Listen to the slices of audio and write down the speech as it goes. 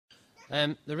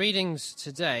The readings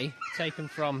today taken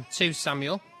from 2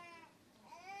 Samuel.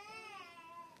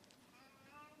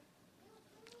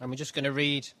 And we're just going to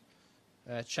read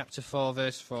chapter 4,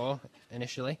 verse 4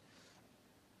 initially.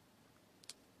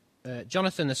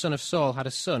 Jonathan, the son of Saul, had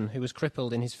a son who was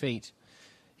crippled in his feet.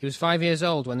 He was 5 years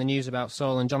old when the news about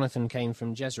Saul and Jonathan came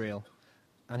from Jezreel,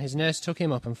 and his nurse took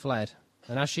him up and fled.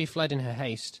 And as she fled in her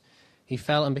haste, he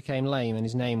fell and became lame, and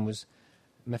his name was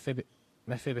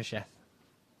Mephibosheth.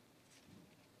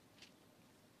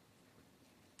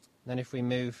 Then if we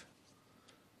move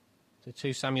to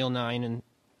 2 Samuel 9 and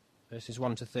verses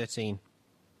 1 to 13.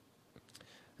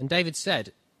 And David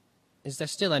said, "Is there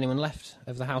still anyone left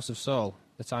of the house of Saul,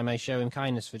 that I may show him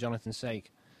kindness for Jonathan's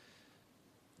sake?"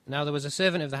 Now there was a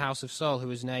servant of the house of Saul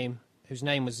whose name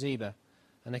was Ziba,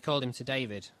 and they called him to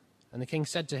David. And the king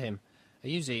said to him, "Are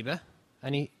you Ziba?"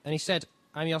 And he said,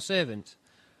 "I'm your servant."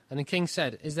 And the king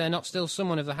said, "Is there not still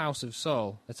someone of the house of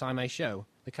Saul, that I may show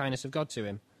the kindness of God to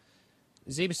him?"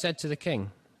 Ziba said to the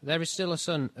king, "There is still a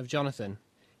son of Jonathan.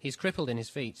 He is crippled in his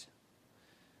feet."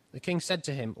 The king said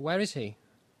to him, "Where is he?"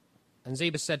 And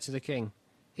Ziba said to the king,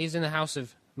 "He is in the house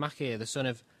of Machir, the son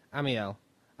of Ammiel,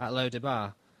 at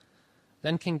Lo-debar."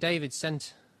 Then King David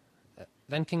sent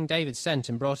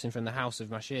and brought him from the house of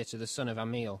Machir to the son of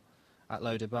Ammiel at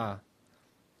Lo-debar.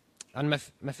 And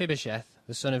Mephibosheth,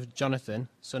 the son of Jonathan,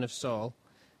 son of Saul,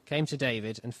 came to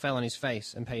David and fell on his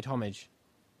face and paid homage.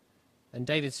 And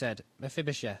David said,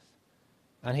 "Mephibosheth."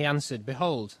 And he answered,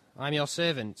 "Behold, I am your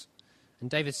servant." And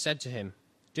David said to him,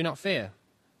 "Do not fear,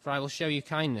 for I will show you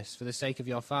kindness for the sake of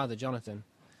your father Jonathan,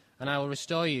 and I will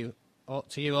restore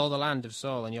to you all the land of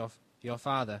Saul and your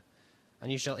father,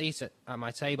 and you shall eat at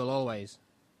my table always."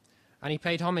 And he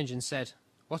paid homage and said,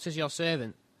 "What is your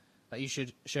servant, that you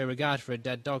should show regard for a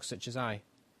dead dog such as I?"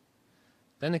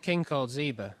 Then the king called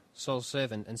Ziba, Saul's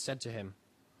servant, and said to him,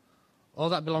 "All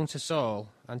that belonged to Saul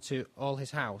and to all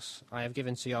his house I have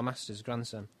given to your master's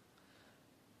grandson.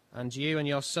 And you and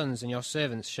your sons and your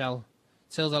servants shall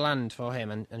till the land for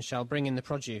him, and shall bring in the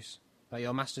produce, that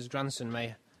your master's grandson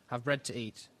may have bread to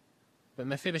eat. But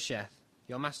Mephibosheth,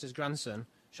 your master's grandson,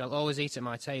 shall always eat at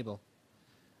my table."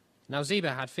 Now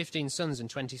Ziba had 15 sons and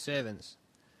 20 servants.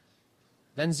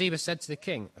 Then Ziba said to the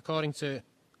king, "According to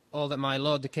all that my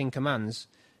lord the king commands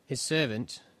his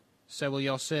servant, so will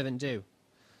your servant do."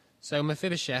 So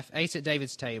Mephibosheth ate at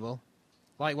David's table,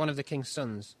 like one of the king's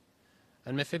sons.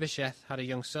 And Mephibosheth had a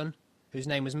young son, whose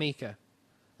name was Micah.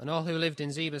 And all who lived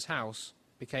in Ziba's house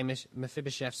became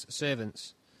Mephibosheth's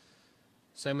servants.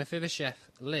 So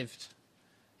Mephibosheth lived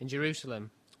in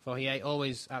Jerusalem, for he ate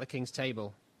always at the king's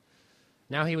table.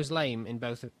 Now he was lame in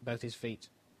both his feet.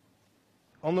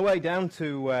 On the way down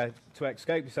to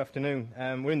Escape this afternoon,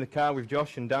 we're in the car with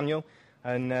Josh and Daniel,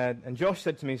 and Josh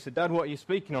said to me, he said, "Dad, what are you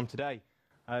speaking on today?"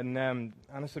 And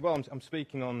I said, "Well, I'm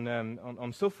speaking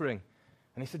on suffering."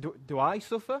 And he said, do I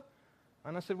suffer?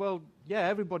 And I said, "Well, yeah,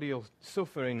 everybody will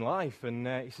suffer in life." And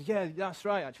he said, "Yeah, that's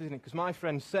right, actually, isn't it? Because my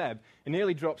friend Seb, he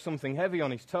nearly dropped something heavy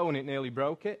on his toe and it nearly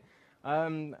broke it."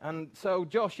 And so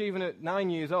Josh, even at 9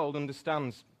 years old,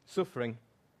 understands suffering.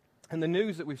 And the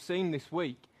news that we've seen this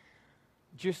week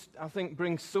just, I think,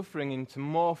 brings suffering into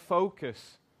more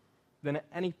focus than at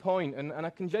any point. And I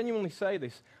can genuinely say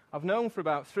this. I've known for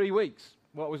about 3 weeks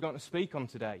what I was going to speak on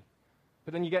today.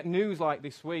 But then you get news like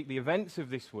this week, the events of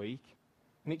this week,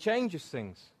 and it changes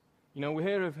things. You know, we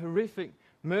hear of horrific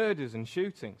murders and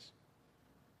shootings.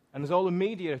 And there's all the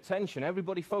media attention,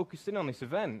 everybody focused in on this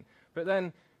event. But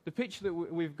then the picture that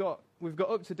we've got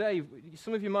up today,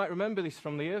 some of you might remember this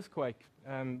from the earthquake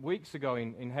weeks ago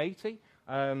in Haiti.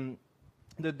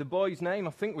 The boy's name,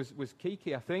 I think, was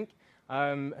Kiki, I think.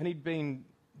 And he'd been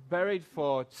buried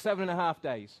for 7.5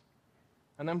 days.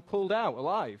 And then pulled out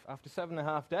alive after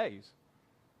 7.5 days.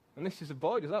 And this is a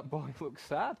boy. Does that boy look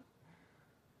sad?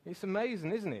 It's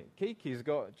amazing, isn't it? Kiki's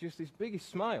got just this biggest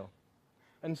smile.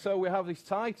 And so we have this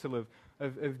title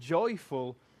of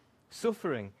joyful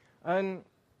suffering. And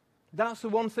that's the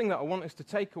one thing that I want us to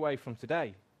take away from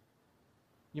today.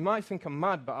 You might think I'm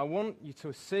mad, but I want you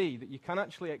to see that you can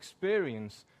actually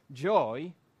experience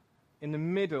joy in the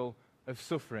middle of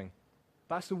suffering.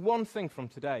 That's the one thing from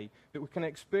today, that we can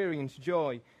experience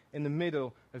joy in the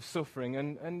middle of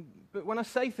suffering. But when I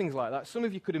say things like that, some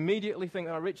of you could immediately think,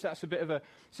 "Oh, Rich, it's a bit of an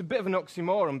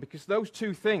oxymoron," because those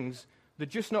two things, they're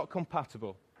just not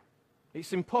compatible.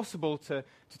 It's impossible to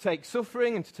take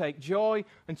suffering and to take joy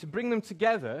and to bring them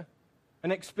together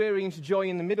and experience joy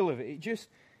in the middle of it.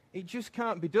 It just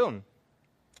can't be done.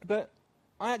 But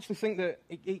I actually think that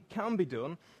it can be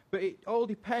done, but it all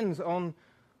depends on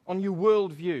your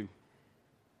worldview.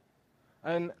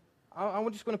 And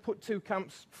I'm just going to put two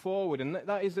camps forward, and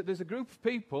that is that there's a group of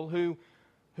people who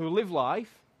live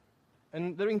life,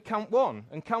 and they're in camp one.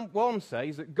 And camp one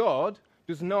says that God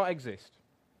does not exist.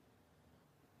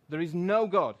 There is no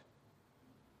God.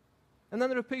 And then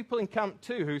there are people in camp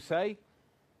two who say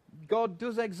God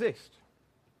does exist.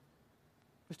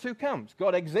 There's two camps.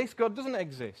 God exists, God doesn't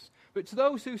exist. But to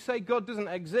those who say God doesn't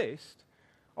exist,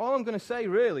 all I'm going to say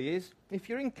really is, if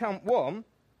you're in camp one,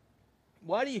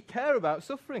 why do you care about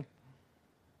suffering?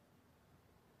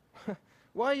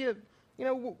 Why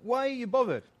are you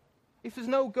bothered? If there's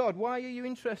no God, why are you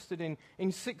interested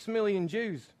in 6 million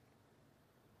Jews?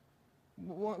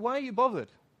 Why are you bothered?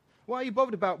 Why are you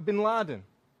bothered about Bin Laden?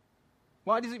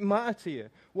 Why does it matter to you?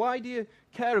 Why do you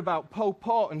care about Pol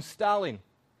Pot and Stalin?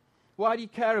 Why do you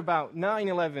care about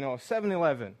 9/11 or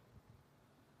 7/11?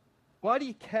 Why do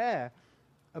you care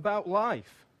about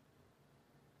life?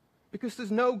 Because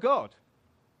there's no God.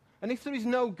 And if there is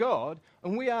no God,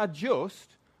 and we are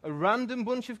just a random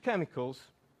bunch of chemicals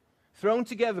thrown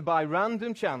together by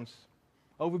random chance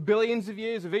over billions of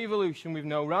years of evolution with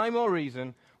no rhyme or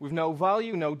reason, with no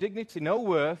value, no dignity, no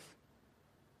worth,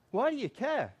 why do you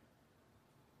care?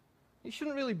 It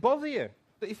shouldn't really bother you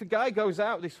that if a guy goes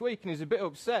out this week and is a bit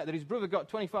upset that his brother got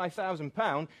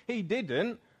 £25,000, he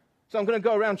didn't, so I'm going to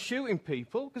go around shooting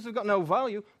people because they've got no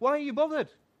value. Why are you bothered?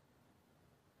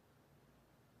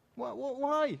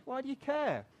 Why? Why do you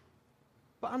care?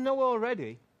 But I know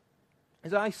already,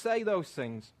 as I say those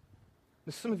things,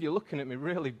 there's some of you looking at me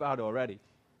really bad already.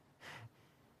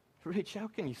 Rich, how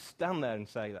can you stand there and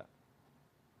say that?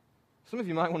 Some of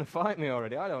you might want to fight me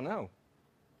already, I don't know.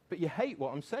 But you hate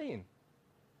what I'm saying.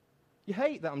 You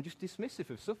hate that I'm just dismissive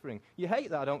of suffering. You hate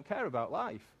that I don't care about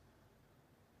life.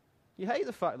 You hate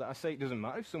the fact that I say it doesn't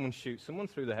matter if someone shoots someone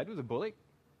through the head with a bullet.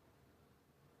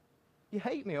 You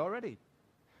hate me already.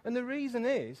 And the reason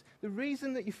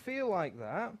that you feel like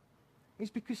that is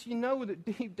because you know that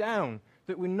deep down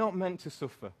that we're not meant to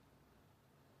suffer.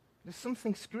 There's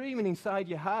something screaming inside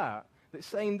your heart that's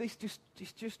saying this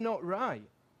is just not right.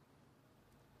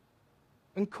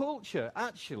 And culture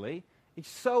actually is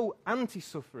so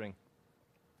anti-suffering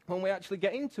when we actually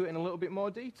get into it in a little bit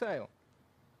more detail.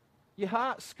 Your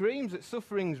heart screams that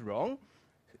suffering's wrong.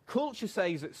 Culture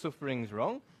says that suffering's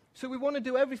wrong. So we want to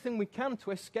do everything we can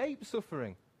to escape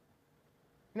suffering.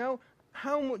 You know,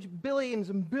 how much billions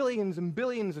and billions and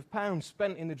billions of pounds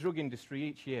spent in the drug industry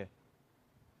each year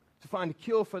to find a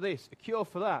cure for this, a cure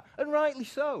for that, and rightly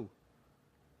so.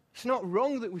 It's not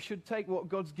wrong that we should take what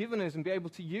God's given us and be able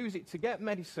to use it to get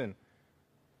medicine.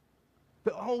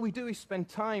 But all we do is spend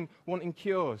time wanting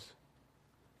cures,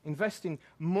 investing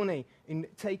money in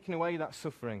taking away that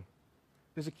suffering.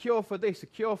 There's a cure for this, a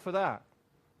cure for that.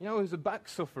 You know, there's a back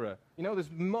sufferer. You know, there's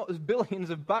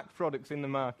billions of back products in the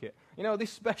market. You know,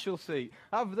 this special seat.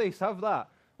 Have this, have that.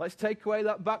 Let's take away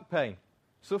that back pain.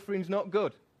 Suffering's not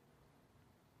good.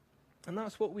 And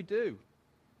that's what we do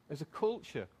as a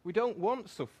culture. We don't want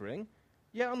suffering.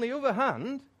 Yet on the other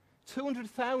hand,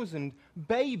 200,000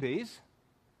 babies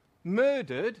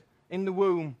murdered in the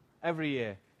womb every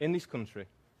year in this country.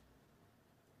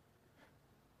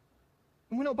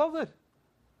 And we're not bothered.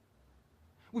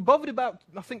 We're bothered about,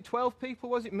 I think 12 people,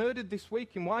 was it, murdered this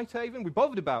week in Whitehaven? We're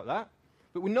bothered about that.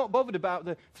 But we're not bothered about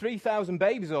the 3,000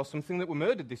 babies or something that were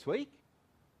murdered this week.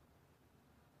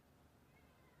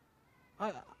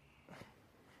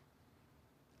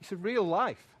 It's a real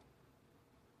life.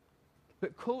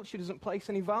 But culture doesn't place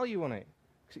any value on it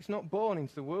because it's not born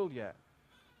into the world yet.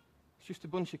 It's just a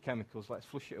bunch of chemicals. Let's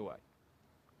flush it away.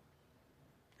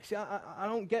 See, I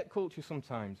don't get culture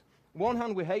sometimes. On one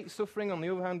hand, we hate suffering. On the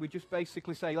other hand, we just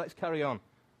basically say, let's carry on.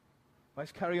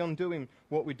 Let's carry on doing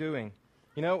what we're doing.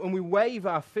 You know, and we wave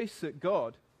our fists at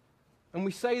God, and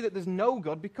we say that there's no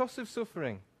God because of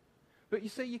suffering. But you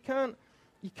see, you can't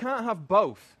have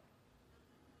both.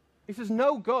 If there's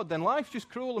no God, then life's just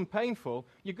cruel and painful.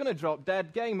 You're going to drop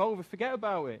dead, game over, forget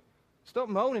about it. Stop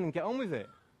moaning and get on with it.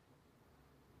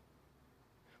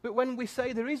 But when we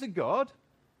say there is a God,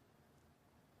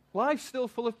 life's still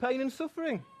full of pain and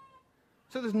suffering.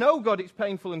 So there's no God, it's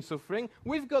painful and suffering.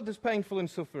 With God, there's painful and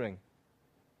suffering.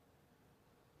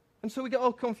 And so we get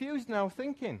all confused in our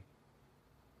thinking.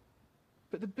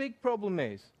 But the big problem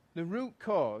is, the root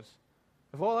cause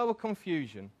of all our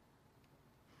confusion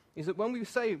is that when we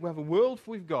say we have a world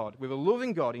with God, with a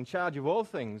loving God in charge of all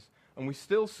things, and we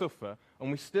still suffer,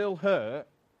 and we still hurt,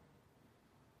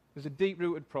 there's a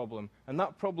deep-rooted problem. And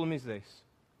that problem is this: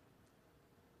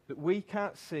 that we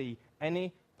can't see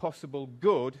any possible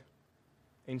good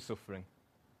in suffering.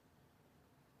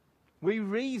 We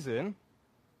reason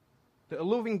that a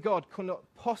loving God could not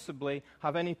possibly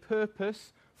have any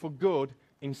purpose for good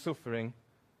in suffering,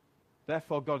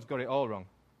 therefore God's got it all wrong.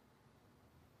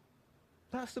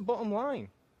 That's the bottom line.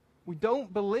 We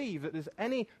don't believe that there's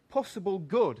any possible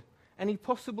good, any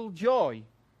possible joy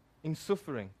in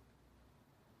suffering.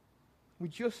 We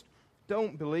just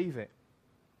don't believe it.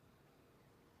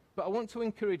 But I want to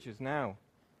encourage us now,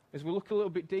 as we look a little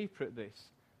bit deeper at this,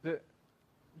 that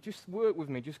just work with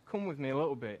me, just come with me a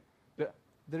little bit, that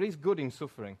there is good in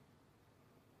suffering.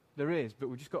 There is, but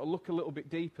we've just got to look a little bit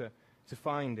deeper to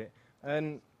find it.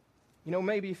 And, you know,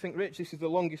 maybe you think, Rich, this is the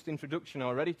longest introduction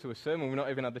already to a sermon. We've not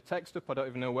even had the text up. I don't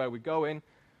even know where we're going.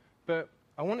 But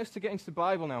I want us to get into the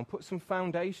Bible now and put some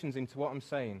foundations into what I'm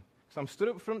saying. So I'm stood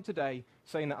up front today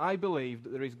saying that I believe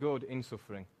that there is good in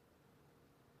suffering.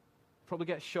 Probably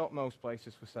get shot most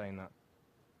places for saying that.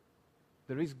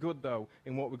 There is good, though,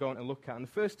 in what we're going to look at. And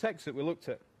the first text that we looked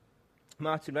at,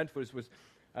 Martin read for us, was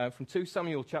from 2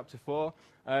 Samuel chapter 4.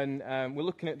 And we're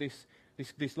looking at this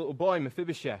little boy,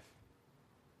 Mephibosheth.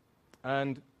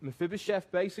 And Mephibosheth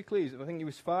basically, I think he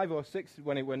was 5 or 6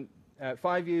 when he went,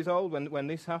 5 years old when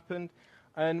this happened.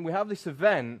 And we have this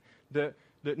event that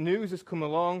news has come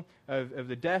along of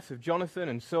the death of Jonathan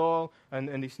and Saul,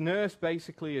 and this nurse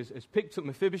basically has picked up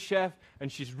Mephibosheth,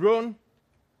 and she's run,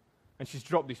 and she's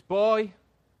dropped this boy,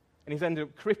 and he's ended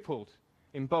up crippled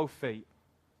in both feet.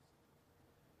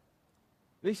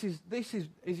 This is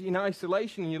in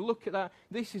isolation, and you look at that,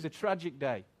 this is a tragic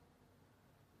day.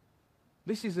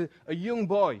 This is a young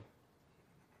boy,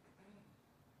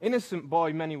 innocent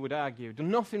boy, many would argue,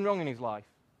 done nothing wrong in his life.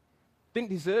 Didn't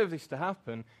deserve this to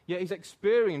happen, yet he's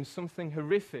experienced something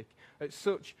horrific at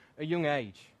such a young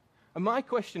age. And my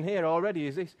question here already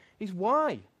is this, is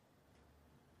why?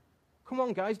 Come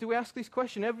on, guys, do we ask this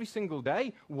question every single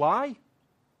day? Why?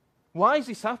 Why has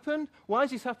this happened? Why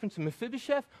has this happened to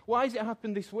Mephibosheth? Why has it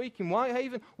happened this week in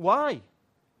Whitehaven? Why?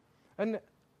 And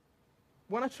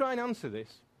when I try and answer this,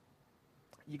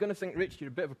 you're going to think, Rich, you're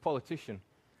a bit of a politician,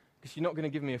 because you're not going to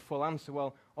give me a full answer.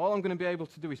 Well, all I'm going to be able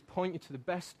to do is point you to the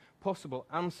best possible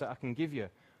answer I can give you.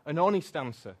 An honest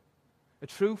answer. A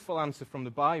truthful answer from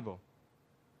the Bible.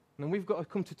 And then we've got to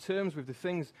come to terms with the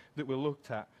things that we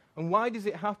looked at. And why does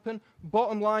it happen?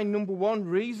 Bottom line number one,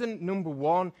 reason number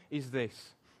one is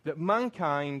this. That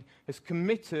mankind has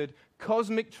committed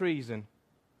cosmic treason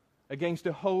against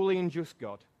a holy and just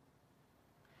God.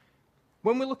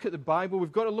 When we look at the Bible,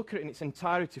 we've got to look at it in its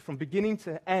entirety, from beginning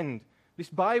to end. This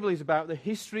Bible is about the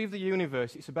history of the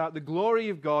universe. It's about the glory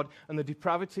of God and the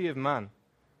depravity of man.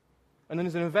 And then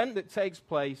there's an event that takes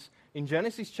place in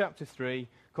Genesis chapter 3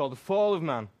 called the fall of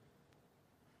man,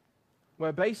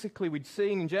 where basically we'd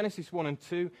seen in Genesis 1 and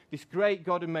 2, this great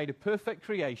God had made a perfect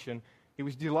creation. He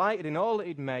was delighted in all that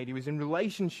he'd made. He was in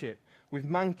relationship with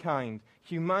mankind,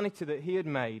 humanity that he had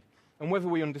made. And whether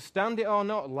we understand it or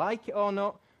not, like it or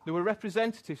not, there were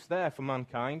representatives there for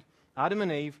mankind, Adam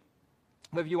and Eve.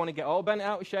 Whether you want to get all bent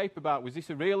out of shape about, was this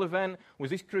a real event?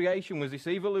 Was this creation? Was this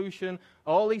evolution?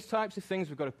 All these types of things,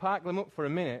 we've got to park them up for a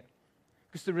minute.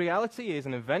 Because the reality is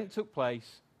an event took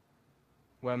place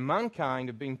where mankind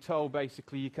had been told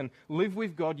basically you can live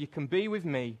with God, you can be with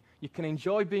me, you can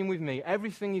enjoy being with me,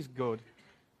 everything is good.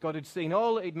 God had seen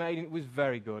all that he'd made and it was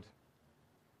very good.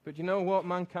 But you know what?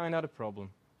 Mankind had a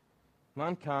problem.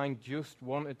 Mankind just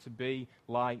wanted to be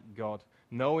like God,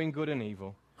 knowing good and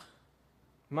evil.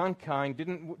 Mankind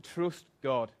didn't trust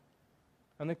God,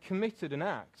 and they committed an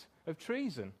act of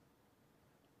treason.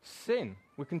 Sin.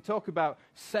 We can talk about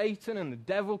Satan and the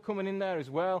devil coming in there as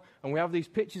well, and we have these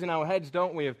pictures in our heads,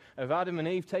 don't we, of Adam and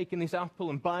Eve taking this apple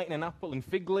and biting an apple and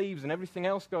fig leaves and everything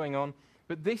else going on.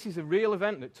 But this is a real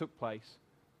event that took place.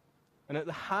 And at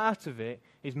the heart of it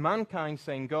is mankind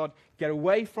saying, God, get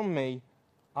away from me.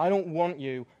 I don't want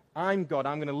you. I'm God.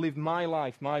 I'm going to live my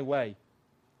life my way.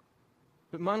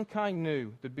 But mankind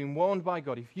knew, they'd been warned by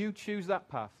God, if you choose that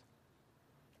path,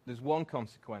 there's one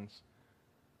consequence,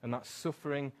 and that's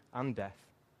suffering and death.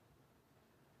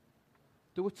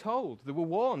 They were told, they were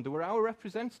warned, they were our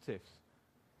representatives.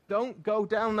 Don't go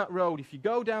down that road. If you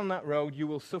go down that road, you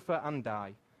will suffer and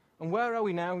die. And where are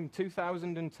we now in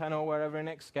 2010 or wherever in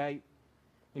Escape?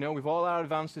 You know, with all our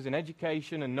advances in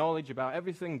education and knowledge about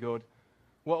everything good,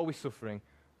 what are we suffering?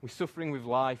 We're suffering with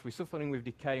life, we're suffering with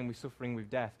decay, and we're suffering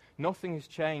with death. Nothing has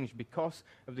changed because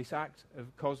of this act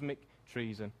of cosmic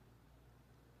treason.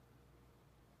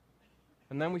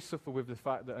 And then we suffer with the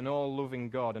fact that an all-loving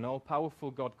God, an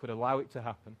all-powerful God could allow it to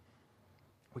happen.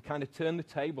 We kind of turn the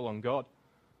table on God.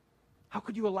 How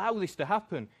could you allow this to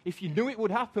happen? If you knew it would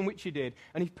happen, which you did,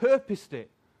 and he purposed it.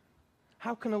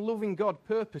 How can a loving God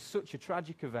purpose such a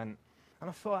tragic event? And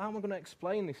I thought, how am I going to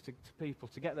explain this to people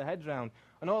to get their heads round?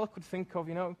 And all I could think of,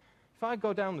 you know, if I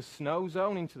go down the snow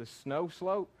zone into the snow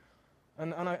slope,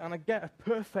 And I get a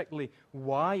perfectly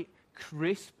white,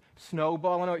 crisp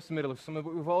snowball. I know it's the middle of summer,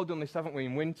 but we've all done this, haven't we,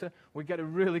 in winter? We get a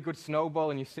really good snowball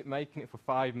and you sit making it for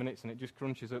 5 minutes and it just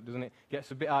crunches up, doesn't it?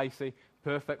 Gets a bit icy,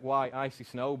 perfect white, icy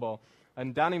snowball.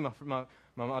 And Danny, my I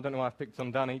don't know why I picked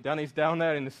on Danny. Danny's down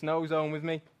there in the snow zone with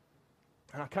me.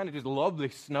 And I kind of just lob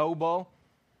this snowball,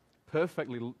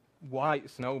 perfectly white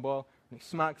snowball, and it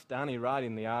smacks Danny right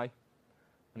in the eye.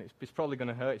 And it's probably going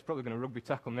to hurt. It's probably going to rugby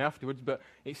tackle me afterwards, but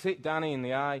it's hit Danny in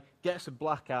the eye, gets a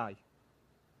black eye.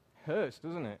 Hurts,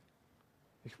 doesn't it?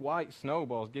 This white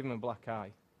snowball's given him a black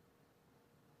eye.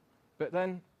 But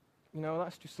then,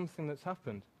 that's just something that's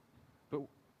happened. But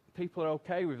people are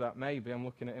okay with that, maybe. I'm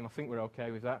looking at him, I think we're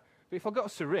okay with that. But if I got a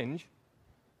syringe,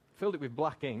 filled it with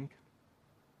black ink,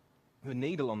 with a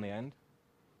needle on the end,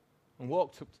 and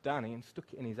walked up to Danny and stuck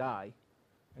it in his eye,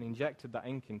 and injected that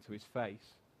ink into his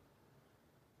face,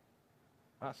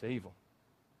 that's evil.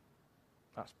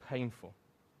 That's painful.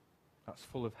 That's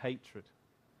full of hatred.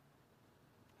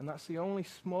 And that's the only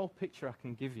small picture I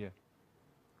can give you,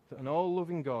 that an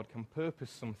all-loving God can purpose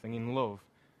something in love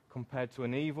compared to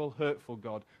an evil, hurtful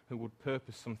God who would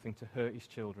purpose something to hurt his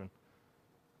children.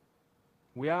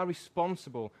 We are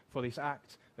responsible for this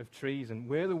act of treason.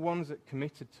 We're the ones that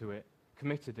committed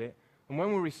it. And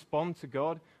when we respond to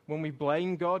God, when we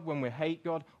blame God, when we hate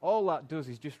God, all that does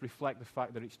is just reflect the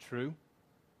fact that it's true,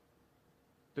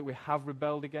 that we have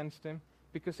rebelled against him.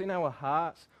 Because in our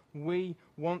hearts, we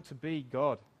want to be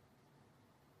God.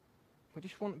 We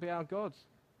just want to be our gods.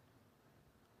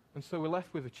 And so we're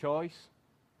left with a choice.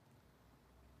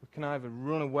 We can either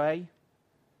run away,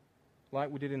 like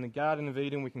we did in the Garden of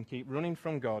Eden, we can keep running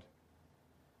from God.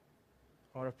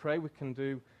 Or I pray we can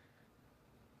do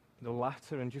the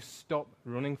latter and just stop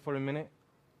running for a minute.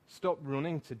 Stop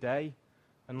running today,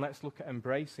 and let's look at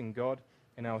embracing God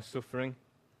in our suffering.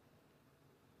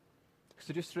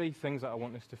 So just 3 things that I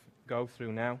want us to go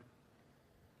through now.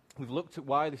 We've looked at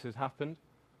why this has happened.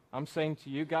 I'm saying to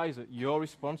you guys that you're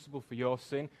responsible for your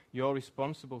sin. You're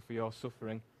responsible for your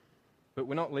suffering. But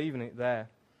we're not leaving it there.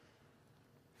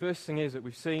 First thing is that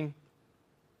we've seen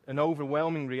an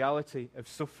overwhelming reality of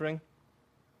suffering.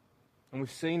 And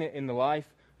we've seen it in the life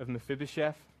of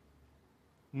Mephibosheth.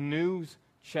 News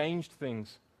changed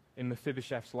things in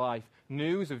Mephibosheth's life.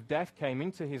 News of death came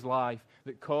into his life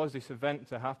that caused this event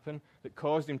to happen, that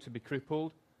caused him to be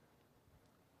crippled.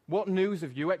 What news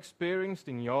have you experienced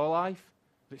in your life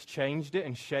that's changed it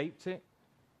and shaped it?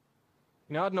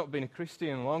 I'd not been a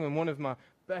Christian long, and one of my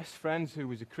best friends who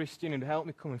was a Christian had helped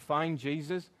me come and find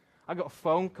Jesus. I got a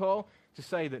phone call to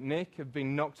say that Nick had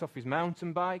been knocked off his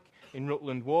mountain bike in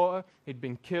Rutland Water. He'd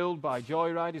been killed by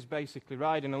joyriders basically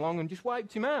riding along and just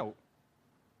wiped him out.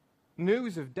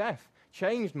 News of death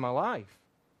changed my life.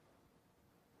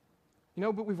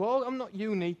 But I'm not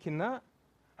unique in that.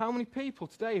 How many people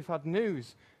today have had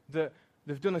news that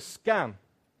they've done a scan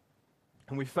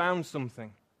and we found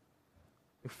something?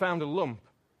 We found a lump.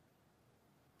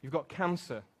 You've got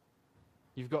cancer.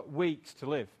 You've got weeks to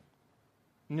live.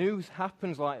 News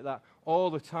happens like that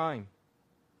all the time.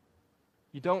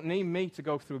 You don't need me to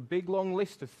go through a big long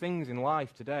list of things in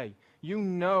life today.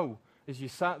 As you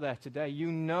sat there today,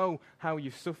 you know how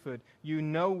you've suffered. You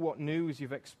know what news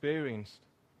you've experienced.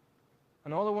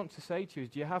 And all I want to say to you is,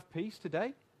 do you have peace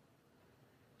today?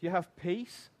 Do you have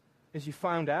peace as you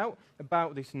found out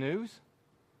about this news?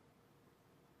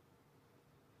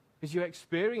 As you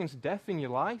experience death in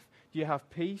your life, do you have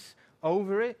peace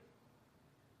over it?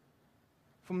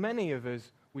 For many of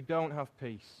us, we don't have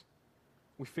peace.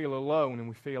 We feel alone and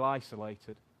we feel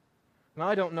isolated. And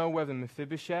I don't know whether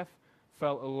Mephibosheth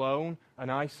felt alone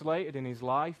and isolated in his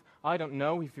life. I don't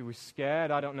know if he was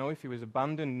scared. I don't know if he was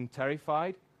abandoned and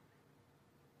terrified.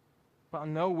 But I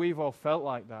know we've all felt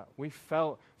like that. We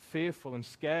felt fearful and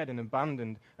scared and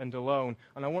abandoned and alone.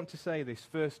 And I want to say this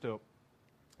first up,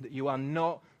 that you are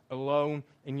not alone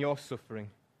in your suffering.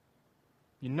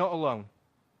 You're not alone.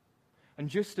 And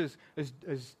just as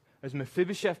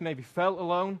Mephibosheth maybe felt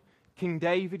alone, King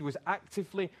David was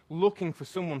actively looking for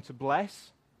someone to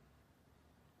bless.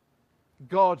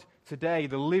 God today,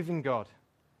 the living God,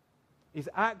 is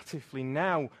actively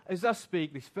now, as I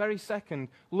speak this very second,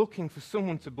 looking for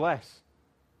someone to bless.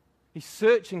 He's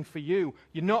searching for you.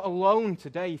 You're not alone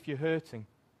today if you're hurting.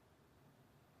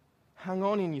 Hang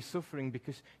on in your suffering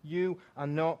because you are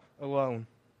not alone.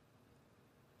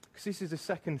 Because this is the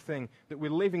second thing, that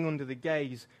we're living under the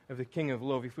gaze of the King of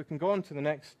Love. If we can go on to the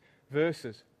next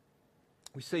verses,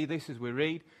 we see this as we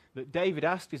read, that David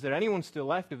asked, is there anyone still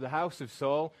left of the house of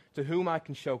Saul to whom I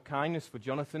can show kindness for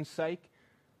Jonathan's sake?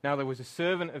 Now there was a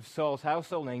servant of Saul's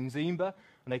household named Ziba,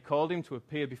 and they called him to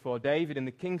appear before David. And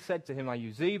the king said to him, are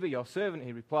you Ziba, your servant?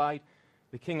 He replied,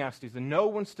 The king asked, "Is there no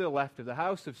one still left of the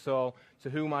house of Saul to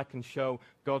whom I can show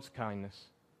God's kindness?"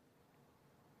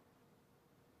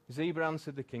 Ziba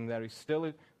answered the king, "There is still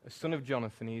a son of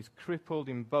Jonathan. He is crippled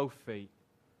in both feet."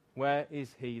 "Where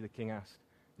is he?" the king asked.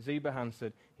 Ziba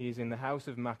answered, "He is in the house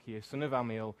of Machir, son of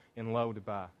Amiel, in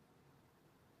Lodabar."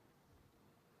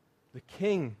 The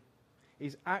king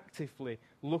is actively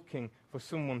looking for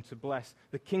someone to bless.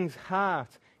 The king's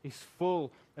heart is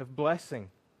full of blessing.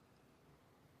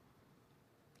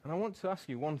 And I want to ask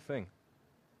you one thing.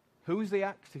 Who's the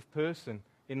active person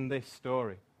in this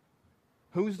story?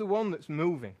 Who's the one that's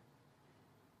moving?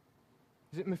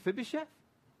 Is it Mephibosheth?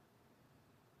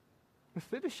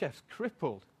 Mephibosheth's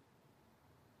crippled.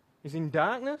 He's in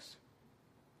darkness.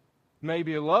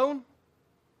 Maybe alone.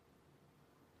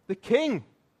 The king.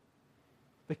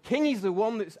 The king is the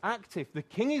one that's active. The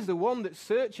king is the one that's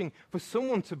searching for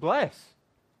someone to bless.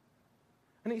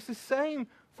 And it's the same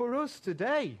for us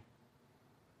today.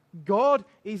 God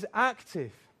is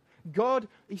active. God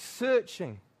is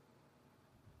searching.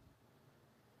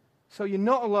 So you're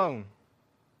not alone.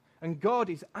 And God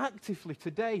is actively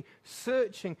today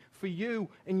searching for you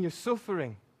in your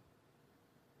suffering.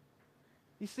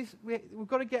 We've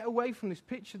got to get away from this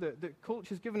picture that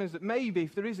culture's given us that maybe,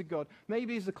 if there is a God,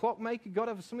 maybe he's the clockmaker God.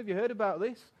 Have some of you heard about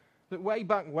this? That way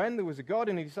back when there was a God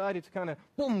and he decided to kind of,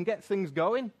 boom, get things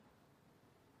going.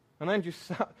 And then just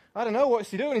sat, I don't know,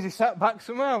 what's he doing? Is he sat back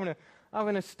somewhere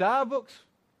having a Starbucks,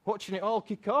 watching it all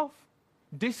kick off?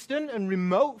 Distant and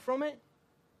remote from it?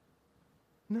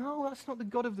 No, that's not the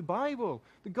God of the Bible.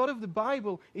 The God of the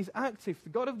Bible is active. The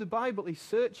God of the Bible is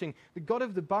searching. The God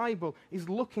of the Bible is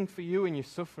looking for you in your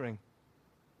suffering.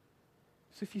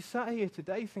 So if you sat here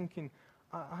today thinking,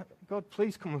 God,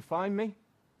 please come and find me,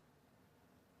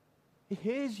 he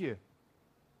hears you.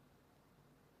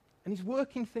 And he's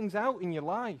working things out in your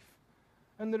life.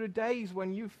 And there are days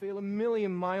when you feel a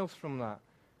million miles from that.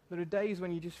 There are days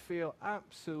when you just feel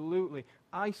absolutely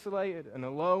isolated and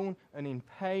alone and in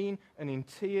pain and in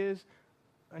tears.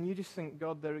 And you just think,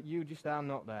 God, you just are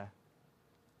not there.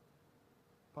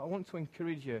 But I want to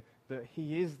encourage you that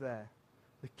he is there.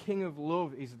 The King of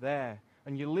Love is there.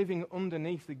 And you're living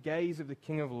underneath the gaze of the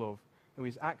King of Love, who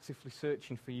is actively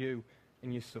searching for you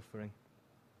in your suffering.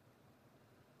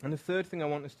 And the third thing I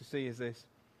want us to see is this,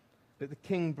 that the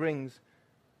King brings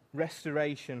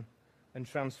restoration and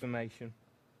transformation.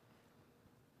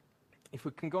 If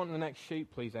we can go on to the next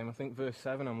sheet, please, Aim. I think verse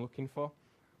 7 I'm looking for.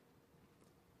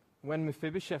 When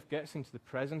Mephibosheth gets into the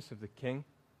presence of the king,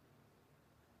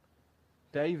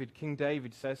 King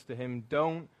David says to him,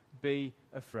 "Don't be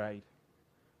afraid,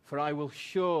 for I will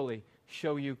surely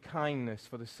show you kindness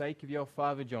for the sake of your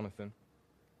father Jonathan.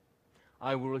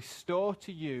 I will restore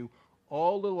to you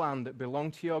all the land that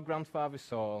belonged to your grandfather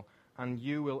Saul, and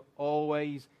you will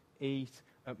always eat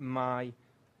at my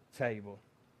table."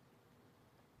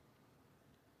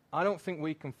 I don't think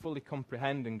we can fully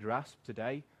comprehend and grasp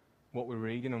today what we're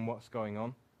reading and what's going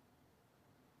on.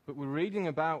 But we're reading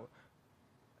about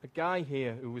a guy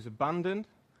here who was abandoned,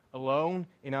 alone,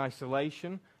 in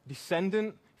isolation,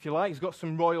 descendant, if you like. He's got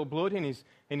some royal blood in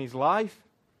his life.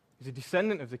 He's a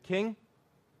descendant of the king.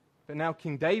 But now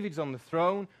King David's on the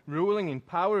throne, ruling in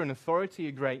power and authority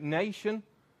a great nation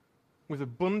with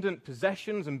abundant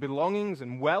possessions and belongings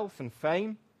and wealth and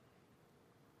fame.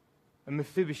 And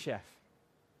Mephibosheth,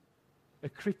 a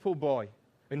crippled boy,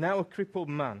 and now a crippled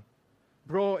man,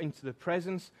 brought into the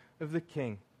presence of the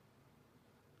king.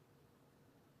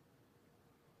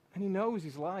 And he knows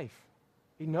his life.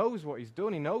 He knows what he's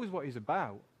done. He knows what he's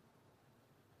about.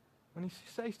 And he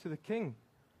says to the king,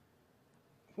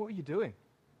 "What are you doing?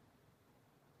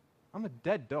 I'm a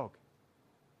dead dog."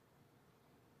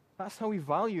 That's how he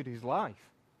valued his life.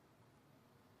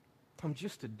 I'm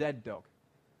just a dead dog.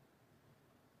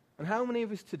 And how many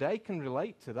of us today can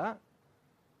relate to that?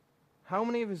 How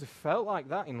many of us have felt like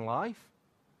that in life?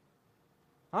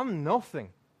 I'm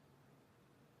nothing.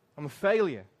 I'm a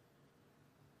failure.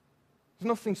 There's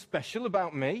nothing special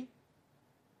about me.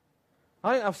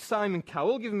 I don't have Simon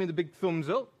Cowell giving me the big thumbs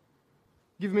up,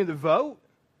 giving me the vote.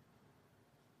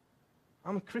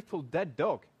 I'm a crippled dead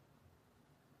dog,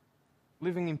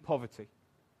 living in poverty,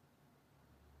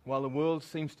 while the world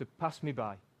seems to pass me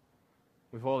by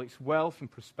with all its wealth and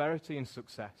prosperity and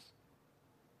success.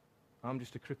 I'm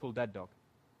just a crippled dead dog.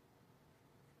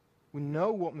 We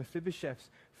know what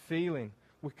Mephibosheth's feeling.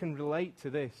 We can relate to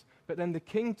this. But then the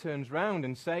king turns round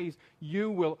and says,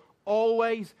 "You will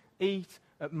always eat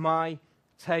at my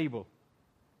table."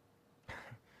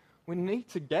 We need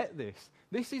to get this.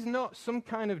 This is not some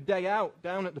kind of day out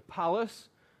down at the palace.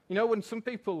 You know, when some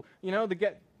people, they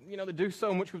get they do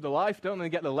so much with their life, don't they? They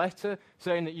get the letter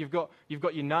saying that you've got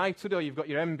your knighthood, or you've got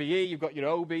your MBE, you've got your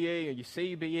OBE, or your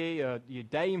CBE, or your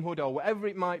damehood, or whatever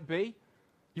it might be.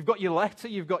 You've got your letter,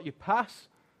 you've got your pass.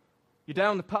 You're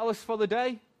down the palace for the day.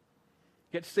 You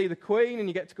get to see the Queen, and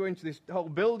you get to go into this whole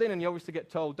building, and you obviously get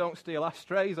told, don't steal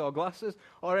ashtrays or glasses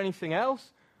or anything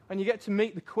else. And you get to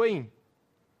meet the Queen.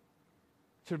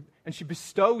 And she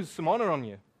bestows some honor on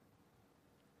you.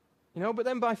 But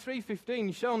then by 3:15,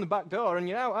 you're shown the back door, and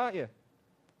you're out, aren't you?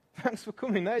 Thanks for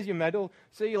coming. There's your medal.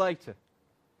 See you later.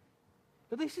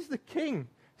 But this is the king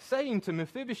saying to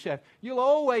Mephibosheth, you'll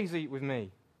always eat with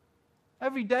me.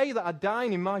 Every day that I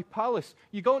dine in my palace,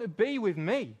 you're going to be with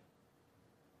me.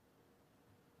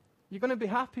 You're going to be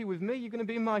happy with me. You're going to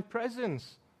be in my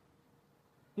presence.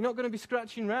 You're not going to be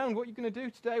scratching around. What are you going to do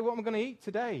today? What am I going to eat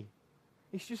today?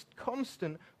 It's just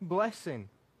constant blessing.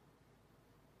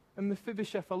 And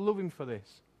Mephibosheth, I love him for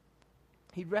this.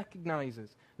 He recognizes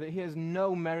that he has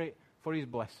no merit for his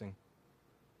blessing.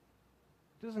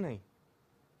 Doesn't he?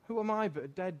 Who am I but a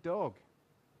dead dog?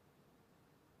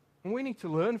 And we need to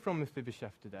learn from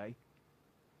Mephibosheth today.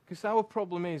 Because our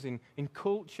problem is in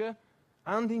culture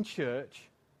and in church,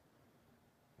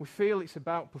 we feel it's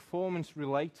about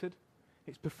performance-related.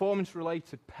 It's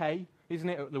performance-related pay, isn't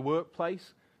it, at the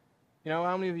workplace?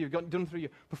 How many of you have done through your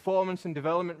performance and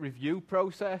development review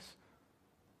process?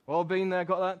 All been there,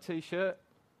 got that T-shirt.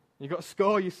 You've got to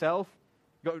score yourself.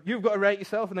 You've got to rate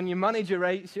yourself, and then your manager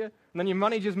rates you, and then your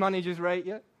manager's managers rate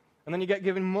you, and then you get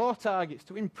given more targets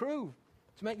to improve,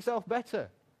 to make yourself better.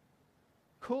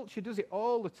 Culture does it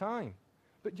all the time.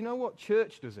 But do you know what?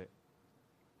 Church does it.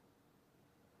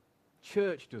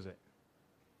 Church does it.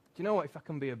 Do you know what? If I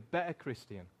can be a better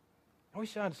Christian, I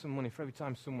wish I had some money for every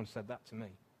time someone said that to me.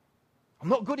 I'm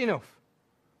not good enough.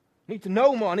 I need to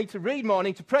know more. I need to read more. I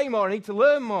need to pray more. I need to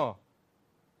learn more.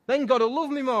 Then God will love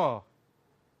me more.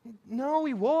 No,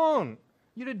 he won't.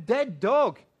 You're a dead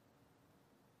dog.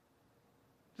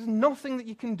 There's nothing that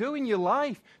you can do in your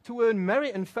life to earn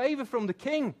merit and favor from the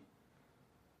king.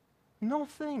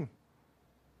 Nothing.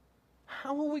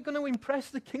 How are we going to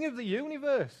impress the king of the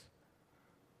universe?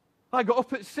 I got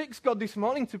up at 6, God, this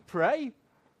morning to pray.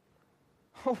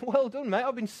 Oh, well done, mate.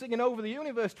 I've been singing over the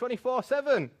universe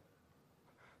 24/7.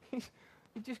 You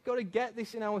just got to get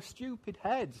this in our stupid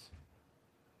heads.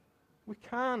 We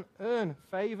can't earn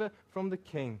favor from the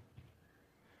king.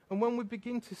 And when we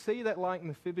begin to see that, like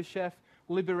Mephibosheth,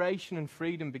 liberation and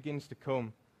freedom begins to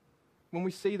come. When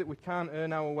we see that we can't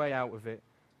earn our way out of it,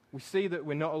 we see that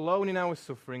we're not alone in our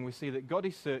suffering, we see that God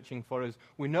is searching for us,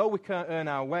 we know we can't earn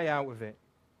our way out of it.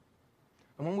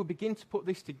 And when we begin to put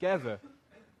this together,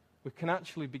 we can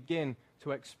actually begin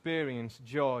to experience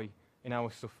joy in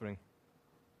our suffering.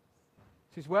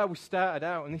 This is where we started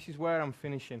out, and this is where I'm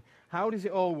finishing. How does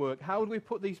it all work? How do we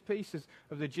put these pieces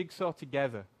of the jigsaw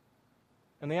together?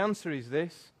 And the answer is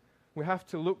this. We have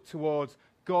to look towards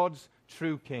God's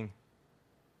true King.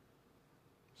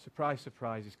 Surprise,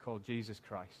 surprise, he's called Jesus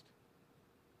Christ.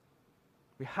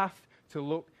 We have to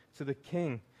look to the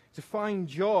King. To find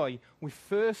joy, we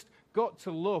first got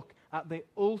to look at the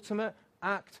ultimate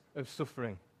act of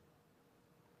suffering.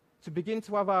 To begin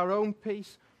to have our own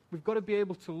peace, we've got to be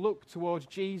able to look towards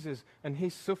Jesus and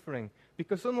his suffering.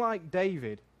 Because unlike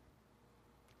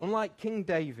King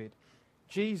David,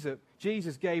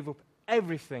 Jesus gave up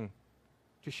everything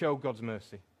to show God's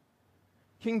mercy.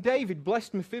 King David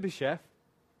blessed Mephibosheth,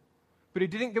 but he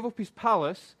didn't give up his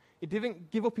palace, he didn't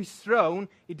give up his throne,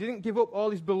 he didn't give up all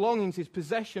his belongings, his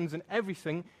possessions and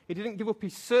everything. He didn't give up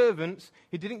his servants,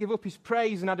 he didn't give up his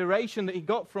praise and adoration that he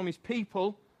got from his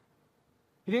people.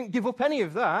 He didn't give up any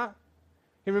of that.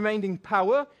 He remained in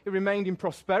power, he remained in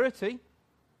prosperity.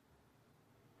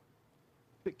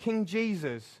 But King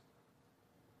Jesus,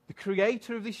 the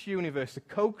creator of this universe, the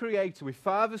co-creator with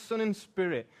Father, Son, and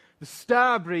Spirit, the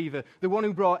star breather, the one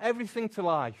who brought everything to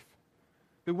life,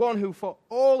 the one who for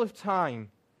all of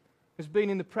time has been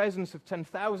in the presence of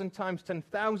 10,000 times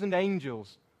 10,000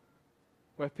 angels,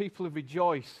 where people have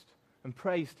rejoiced and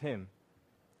praised him.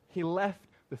 He left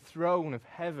the throne of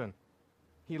heaven.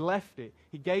 He left it.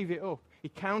 He gave it up. He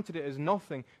counted it as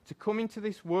nothing to come into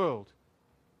this world,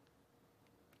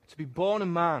 to be born a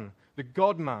man, the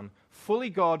God-man, fully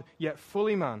God, yet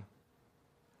fully man,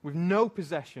 with no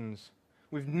possessions,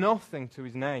 with nothing to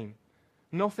his name,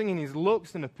 nothing in his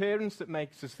looks and appearance that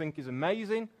makes us think he's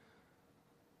amazing.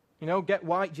 Get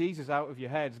white Jesus out of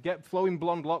your heads. Get flowing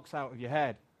blonde locks out of your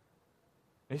head.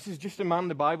 This is just a man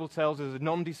the Bible tells us, a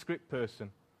nondescript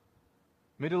person.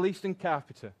 Middle Eastern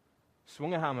carpenter.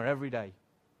 Swung a hammer every day.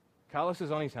 Calluses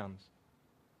on his hands.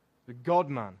 The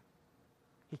God-man.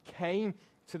 He came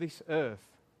to this earth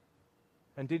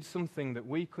and did something that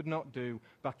we could not do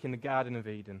back in the Garden of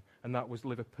Eden, and that was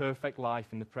live a perfect life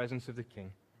in the presence of the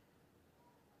King.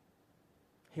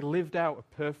 He lived out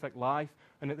a perfect life,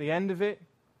 and at the end of it,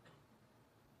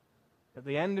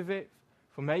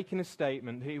 for making a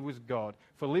statement that he was God,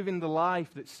 for living the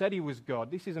life that said he was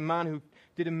God. This is a man who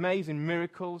did amazing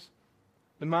miracles,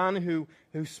 the man who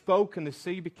spoke and the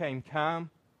sea became calm,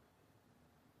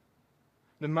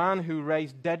 the man who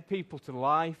raised dead people to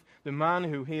life, the man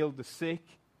who healed the sick,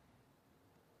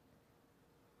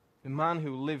 the man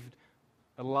who lived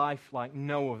a life like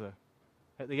no other.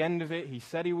 At the end of it, he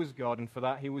said he was God, and for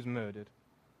that he was murdered.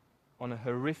 On a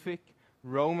horrific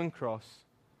Roman cross,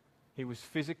 he was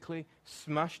physically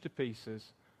smashed to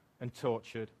pieces and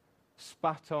tortured,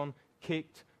 spat on,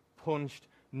 kicked, punched,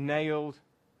 nailed,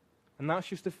 and that's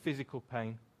just the physical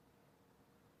pain.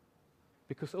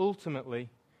 Because ultimately,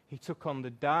 he took on the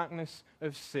darkness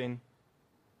of sin.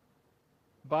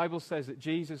 The Bible says that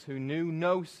Jesus, who knew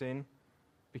no sin,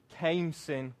 became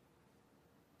sin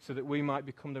so that we might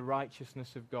become the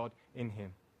righteousness of God in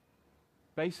him.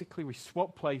 Basically, we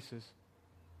swapped places,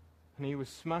 and he was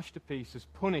smashed to pieces,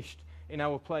 punished in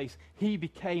our place. He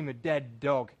became a dead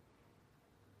dog.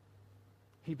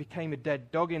 He became a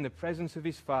dead dog in the presence of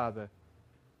his Father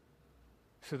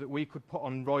so that we could put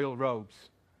on royal robes,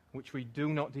 which we do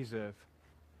not deserve.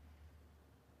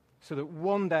 So that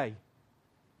one day,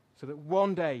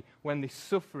 when this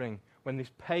suffering, when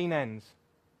this pain ends,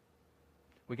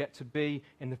 we get to be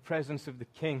in the presence of the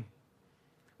King.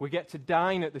 We get to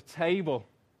dine at the table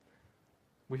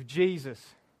with Jesus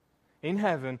in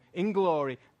heaven, in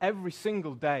glory, every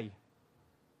single day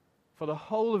for the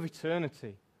whole of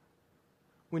eternity.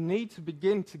 We need to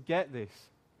begin to get this,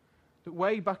 that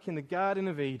way back in the Garden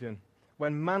of Eden,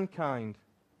 when mankind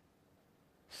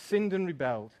sinned and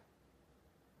rebelled,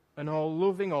 an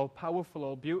all-loving, all-powerful,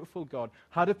 all-beautiful God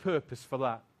had a purpose for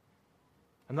that.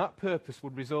 And that purpose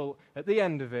would result, at the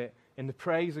end of it, in the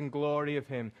praise and glory of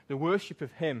him, the worship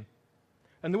of him.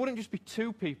 And there wouldn't just be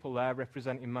two people there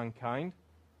representing mankind.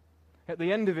 At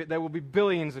the end of it, there will be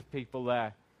billions of people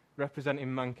there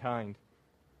representing mankind.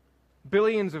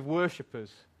 Billions of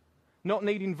worshippers, not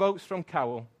needing votes from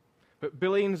Cowell, but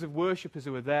billions of worshippers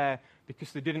who are there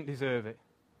because they didn't deserve it.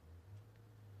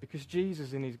 Because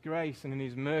Jesus, in his grace and in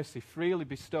his mercy, freely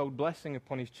bestowed blessing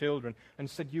upon his children and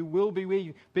said, you will be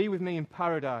with me in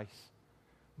paradise.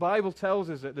 The Bible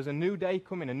tells us that there's a new day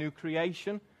coming, a new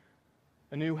creation,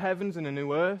 a new heavens and a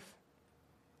new earth.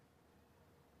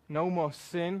 No more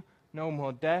sin, no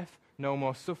more death, no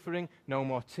more suffering, no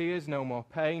more tears, no more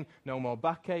pain, no more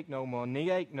backache, no more knee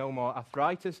ache, no more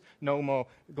arthritis, no more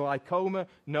glaucoma,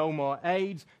 no more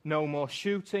AIDS, no more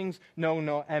shootings, no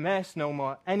more MS, no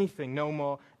more anything, no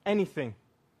more anything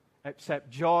except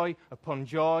joy upon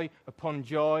joy upon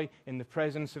joy in the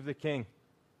presence of the King.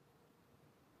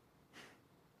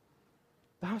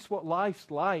 That's what life's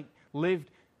like,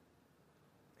 lived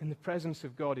in the presence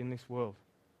of God in this world.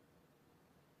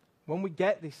 When we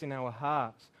get this in our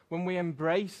hearts, when we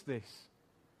embrace this,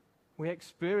 we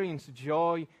experience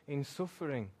joy in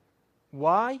suffering.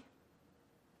 Why?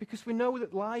 Because we know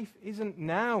that life isn't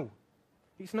now.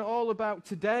 It's not all about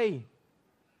today.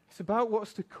 It's about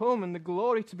what's to come and the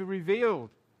glory to be revealed.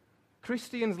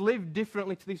 Christians live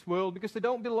differently to this world because they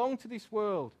don't belong to this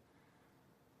world.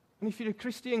 And if you're a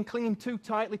Christian clinging too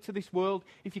tightly to this world,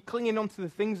 if you're clinging onto the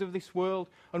things of this world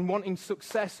and wanting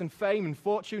success and fame and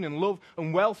fortune and love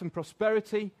and wealth and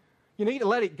prosperity, you need to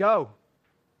let it go.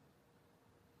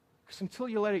 Because until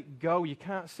you let it go, you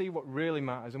can't see what really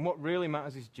matters. And what really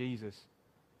matters is Jesus.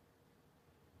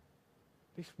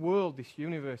 This world, this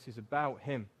universe is about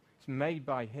him. It's made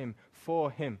by him,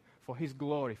 for his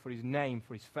glory, for his name,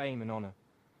 for his fame and honor.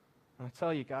 And I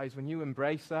tell you guys, when you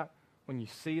embrace that, when you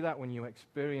see that, when you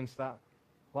experience that,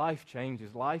 life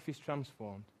changes. Life is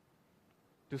transformed.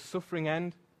 Does suffering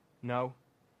end? No.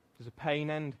 Does the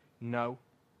pain end? No.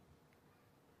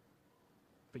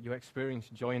 But you experience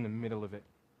joy in the middle of it.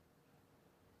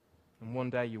 And one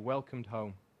day you're welcomed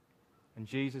home. And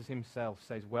Jesus himself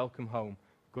says, welcome home,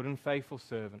 good and faithful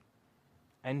servant.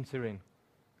 Enter in.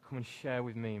 Come and share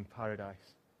with me in paradise.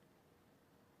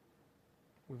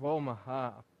 With all my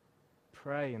heart, I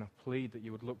pray and I plead that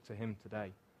you would look to him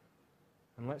today.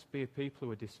 And let's be a people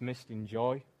who are dismissed in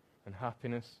joy and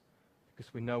happiness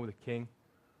because we know the King.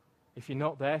 If you're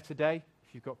not there today,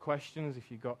 if you've got questions, if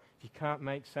you can't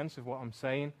make sense of what I'm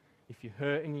saying, if you're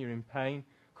hurting, you're in pain,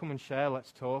 come and share,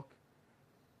 let's talk.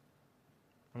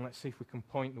 And let's see if we can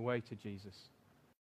point the way to Jesus.